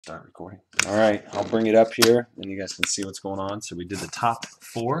Start recording. All right, I'll bring it up here, and you guys can see what's going on. So we did the top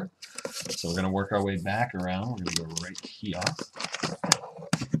 4. So we're going to work our way back around. We're going to go right here.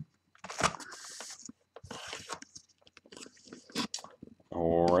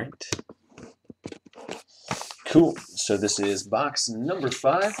 All right. Cool. So this is box number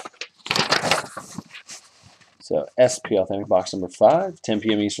 5. So SP Authentic box number 5, 10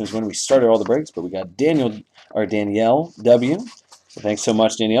 p.m. Eastern is when we started all the breaks, but we got Danielle W. So thanks so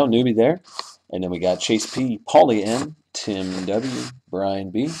much, Danielle, newbie there. And then we got Chase P, Paulie N, Tim W,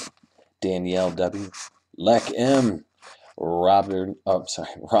 Brian B, Danielle W, Lek M, Robin,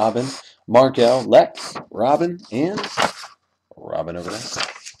 Mark L, Lek, Robin, and Robin over there.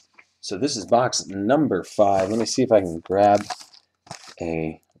 So this is box number 5. Let me see if I can grab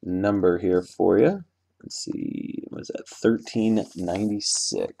a number here for you. Let's see, what is that?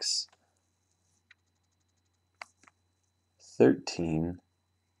 1396.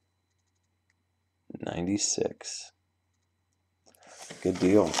 1396. Good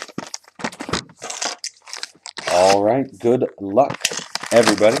deal. All right, good luck,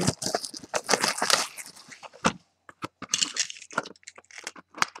 everybody.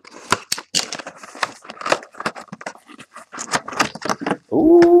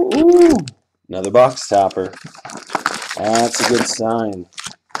 Ooh, another box topper. That's a good sign.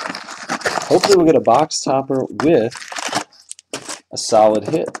 Hopefully we'll get a box topper with a solid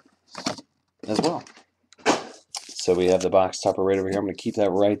hit as well. So we have the box topper right over here. I'm going to keep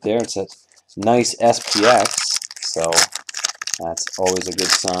that right there. It's a nice SPX, so that's always a good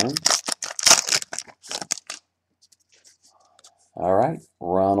sign. All right,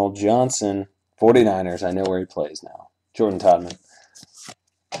 Ronald Johnson, 49ers. I know where he plays now. Jordan Todman,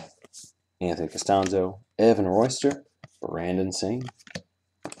 Anthony Costanzo, Evan Royster, Brandon Singh.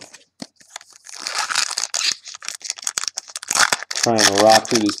 Trying to rock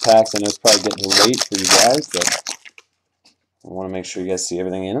through these packs. I know it's probably getting late for you guys, but I want to make sure you guys see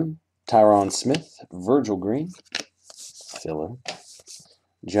everything in them. Tyron Smith, Virgil Green, Filler,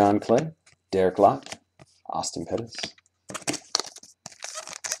 John Clay, Derek Locke, Austin Pettis.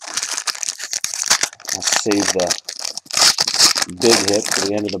 I'll save the big hit for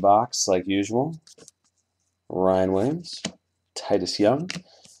the end of the box like usual. Ryan Williams, Titus Young,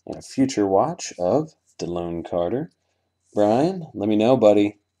 and a future watch of DeLone Carter. Brian, let me know,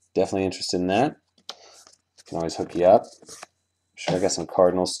 buddy. Definitely interested in that. Can always hook you up. Sure, I got some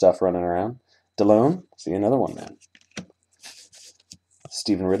Cardinals stuff running around. DeLone, see another one, man.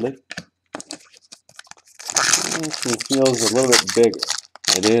 Stephen Ridley. This one feels a little bit bigger.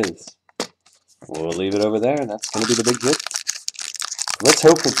 It is. We'll leave it over there. That's going to be the big hit. Let's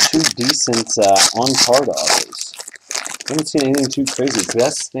hope for 2 decent on-card autos. Haven't seen anything too crazy.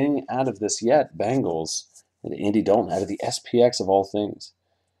 Best thing out of this yet, Bengals. And Andy Dalton out of the SPX of all things.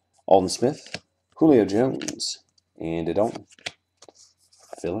 Alden Smith, Julio Jones, Andy Dalton,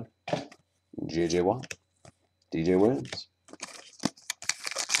 Filler, J.J. Watt, DJ Williams.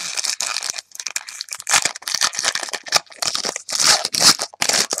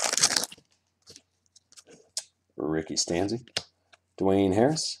 Ricky Stanzi, Dwayne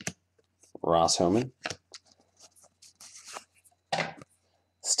Harris, Ross Homan,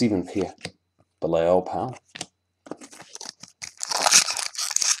 Stephen Pia, Bilal Powell,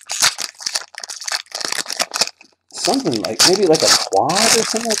 something like, maybe like a quad or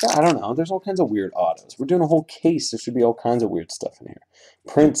something like that. I don't know. There's all kinds of weird autos. We're doing a whole case. There should be all kinds of weird stuff in here.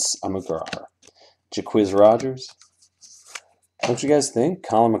 Prince Amugar, Jaquiz Rogers. Don't you guys think?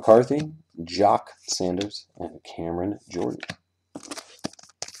 Colin McCarthy, Jock Sanders, and Cameron Jordan.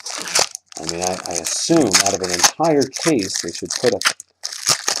 I mean, I assume out of an entire case they should put a,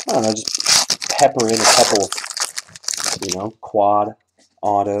 I don't know, just pepper in a couple, you know, quad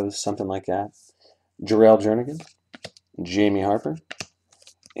autos, something like that. Jarrell Jernigan, Jamie Harper,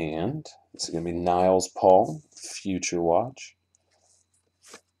 and this is going to be Niles Paul, Future Watch.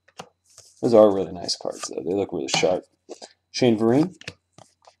 Those are really nice cards, though. They look really sharp. Shane Vereen,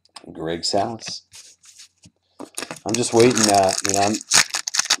 Greg Salas. I'm just waiting, you know, I'm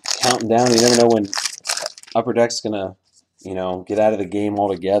counting down. You never know when Upper Deck's going to, you know, get out of the game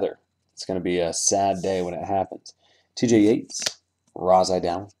altogether. It's going to be a sad day when it happens. TJ Yates, Razai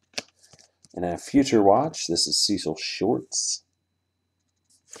Down. And a future watch, this is Cecil Shorts.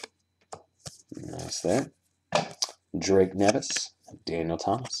 Nice there. Drake Nevis, Daniel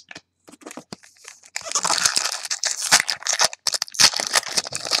Thomas.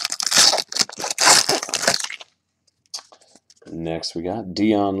 Next we got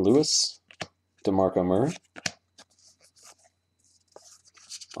Dion Lewis, DeMarco Murray.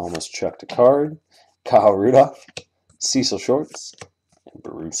 Almost chucked a card. Kyle Rudolph, Cecil Shorts, And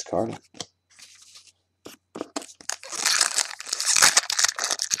Bruce Carter.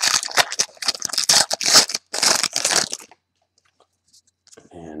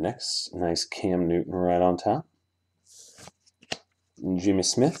 And next, nice Cam Newton right on top. Jimmy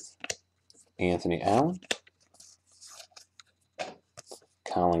Smith, Anthony Allen,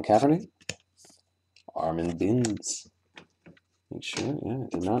 Colin Kaepernick, Armin Binns. Make sure, yeah,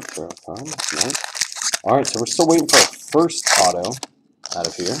 it did not throw a card. Nice. All right, so we're still waiting for our first auto out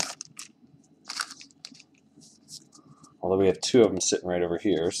of here. Although we have two of them sitting right over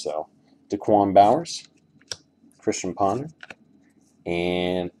here. So, Daquan Bowers, Christian Ponder,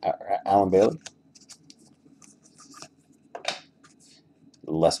 and Alan Bailey.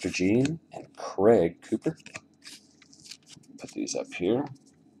 Lester Jean and Craig Cooper. Put these up here.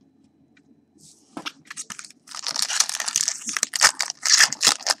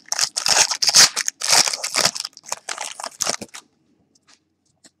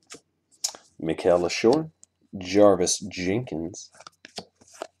 Mikael LaShore, Jarvis Jenkins,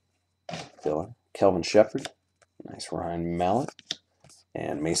 filler, Kelvin Shepard, nice Ryan Mallett,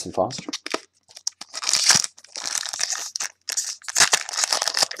 and Mason Foster.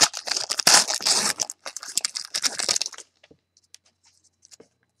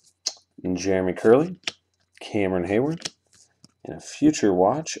 And Jeremy Curley, Cameron Hayward, and a future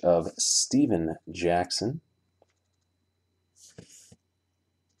watch of Steven Jackson.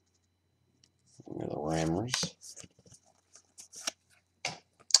 Look at the Rammers.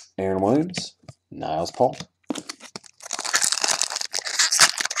 Aaron Williams, Niles Paul.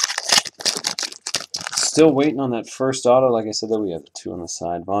 Still waiting on that first auto. Like I said, though, we have two on the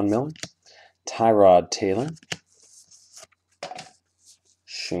side. Von Miller, Tyrod Taylor,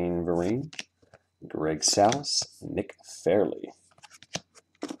 Shane Vereen, Greg Salas, Nick Fairley.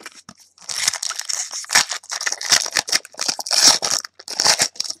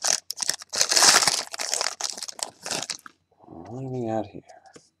 What do we got here?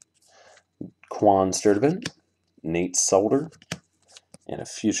 Quan Sturdivant, Nate Solder, and a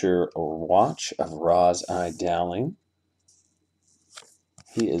future watch of Roz I. Dowling.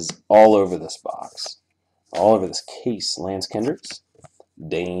 He is all over this box. All over this case. Lance Kendricks,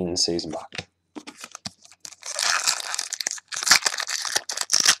 Dane Seisenbach.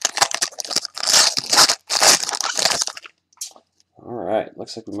 All right,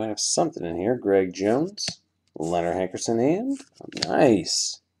 looks like we might have something in here. Greg Jones, Leonard Hankerson, and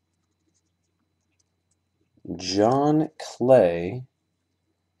nice John Clay.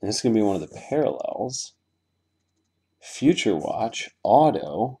 And this is going to be one of the parallels. Future Watch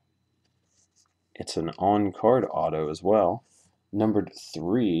auto. It's an on-card auto as well. Numbered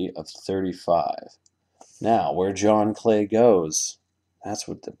 3 of 35. Now, where John Clay goes, that's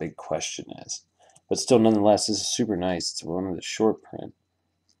what the big question is. But still, nonetheless, this is super nice. It's one of the short print.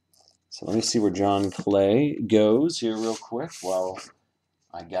 So let me see where John Clay goes here real quick while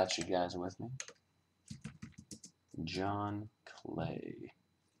I got you guys with me. John Clay,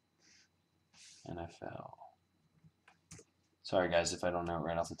 NFL. Sorry, guys, if I don't know it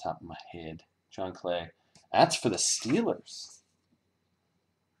right off the top of my head. John Clay. That's for the Steelers.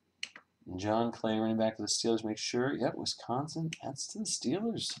 John Clay, running back to the Steelers. Make sure. Yep, Wisconsin. That's to the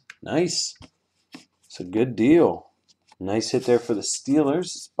Steelers. Nice. It's a good deal. Nice hit there for the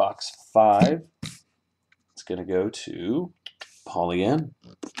Steelers. It's box 5. It's going to go to Paulie N.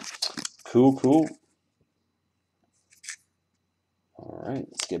 Cool, cool. All right,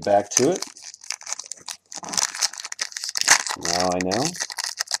 let's get back to it. Now I know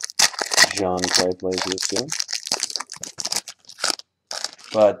John Clay plays this game.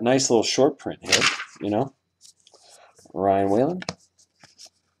 But nice little short print hit, you know. Ryan Whalen,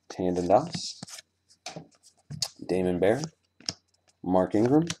 Tandon Doss, Damon Barrett, Mark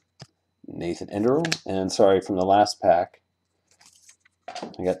Ingram, Nathan Enderle, and sorry, from the last pack,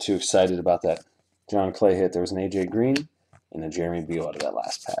 I got too excited about that John Clay hit. There was an AJ Green and a Jeremy Beal out of that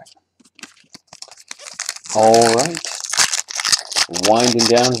last pack. All right. Winding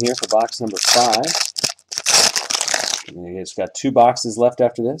down here for box number 5. It's got 2 boxes left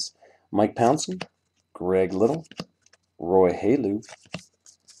after this. Mike Pouncey, Greg Little, Roy Halou,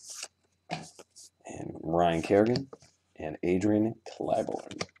 and Ryan Kerrigan, and Adrian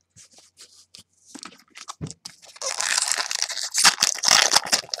Clybourne.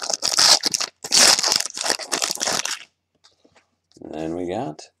 And then we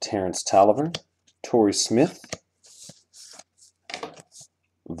got Terrence Tolliver, Torrey Smith,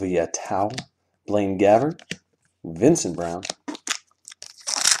 Via Tau, Blaine Gabbert, Vincent Brown,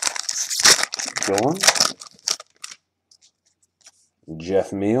 Dorn,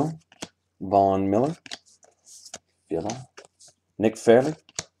 Jeff Meal, Vaughn Miller, Villa, Nick Fairley,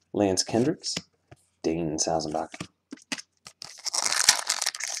 Lance Kendricks, Dane Sausenbach.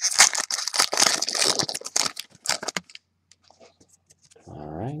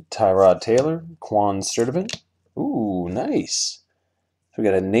 All right, Tyrod Taylor, Quan Sturdivant. Ooh, nice. So we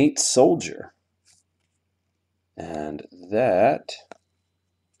got a Nate Soldier. And that,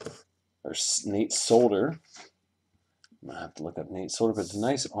 or Nate Solder. I'm going to have to look up Nate Solder, but it's a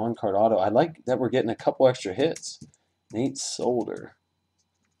nice on-card auto. I like that we're getting a couple extra hits. Nate Solder.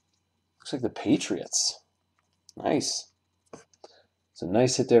 Looks like the Patriots. Nice. It's a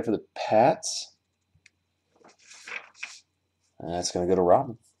nice hit there for the Pats. And that's going to go to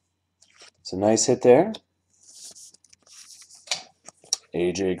Robin. It's a nice hit there.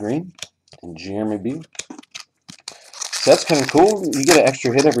 AJ Green and Jeremy B. So that's kind of cool. You get an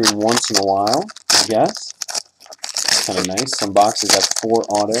extra hit every once in a while, I guess. Kind of nice. Some boxes have 4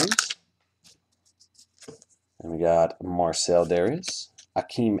 autos. And we got Marcel Darius,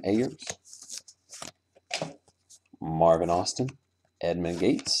 Akeem Ayers, Marvin Austin, Edmund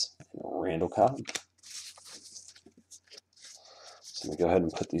Gates, and Randall Cobb. So let me go ahead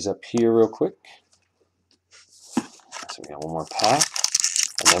and put these up here real quick. So we got one more pack.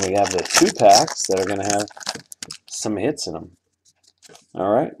 And then we have the 2 packs that are going to have some hits in them.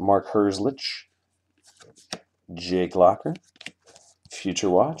 All right, Mark Herzlich, Jake Locker, Future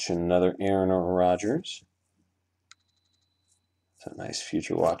Watch, and another Aaron Rodgers. So nice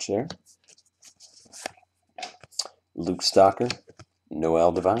Future Watch there. Luke Stocker,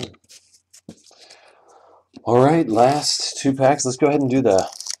 Noel Devine. All right, last 2 packs. Let's go ahead and do the.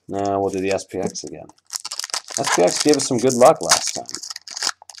 No, we'll do the SPX again. SPX gave us some good luck last time.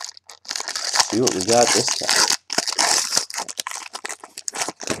 Let's see what we got this time.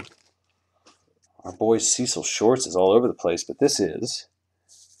 Our boy Cecil Shorts is all over the place, but this is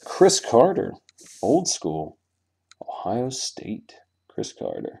Chris Carter, old school, Ohio State. Chris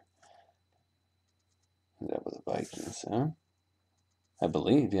Carter. Is that with the Vikings, huh? I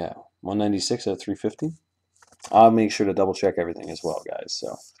believe, yeah. 196 out of 350. I'll make sure to double check everything as well, guys.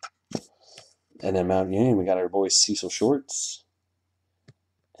 So, and then Mount Union, we got our boy Cecil Shorts,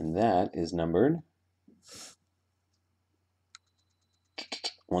 and that is numbered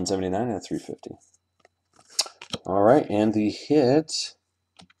 179 out of 350. All right, and the hit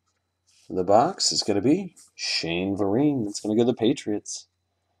for the box is going to be Shane Vereen. That's going to go to the Patriots.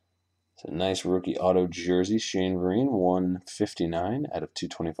 It's a nice rookie auto jersey, Shane Vereen, 159 out of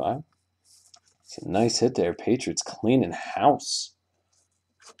 225. It's a nice hit there. Patriots cleaning house.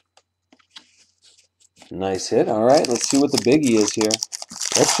 Nice hit. All right, let's see what the biggie is here.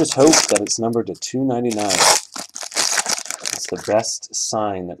 Let's just hope that it's numbered to 299. It's the best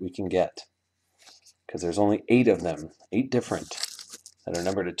sign that we can get because there's only 8 of them, 8 different that are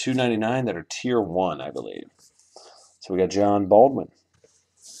numbered to 299 that are tier 1, I believe. So we got John Baldwin,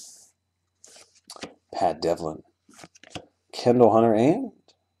 Pat Devlin, Kendall Hunter, and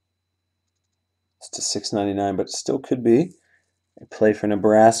it's to 699, but it still could be a play for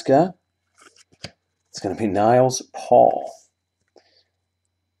Nebraska. It's going to be Niles Paul.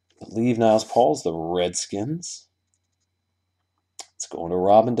 I believe Niles Paul's the Redskins. It's going to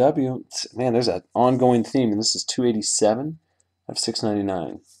Robin W. Man, there's an ongoing theme, and this is 287 of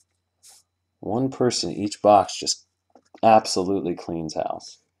 699. One person each box just absolutely cleans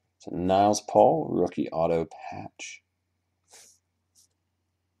house. So Niles Paul, rookie auto patch.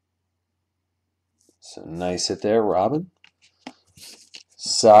 So nice hit there, Robin.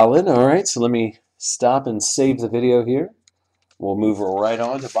 Solid. All right, so let me stop and save the video here. We'll move right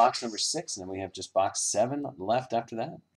on to box number 6, and then we have just box 7 left after that.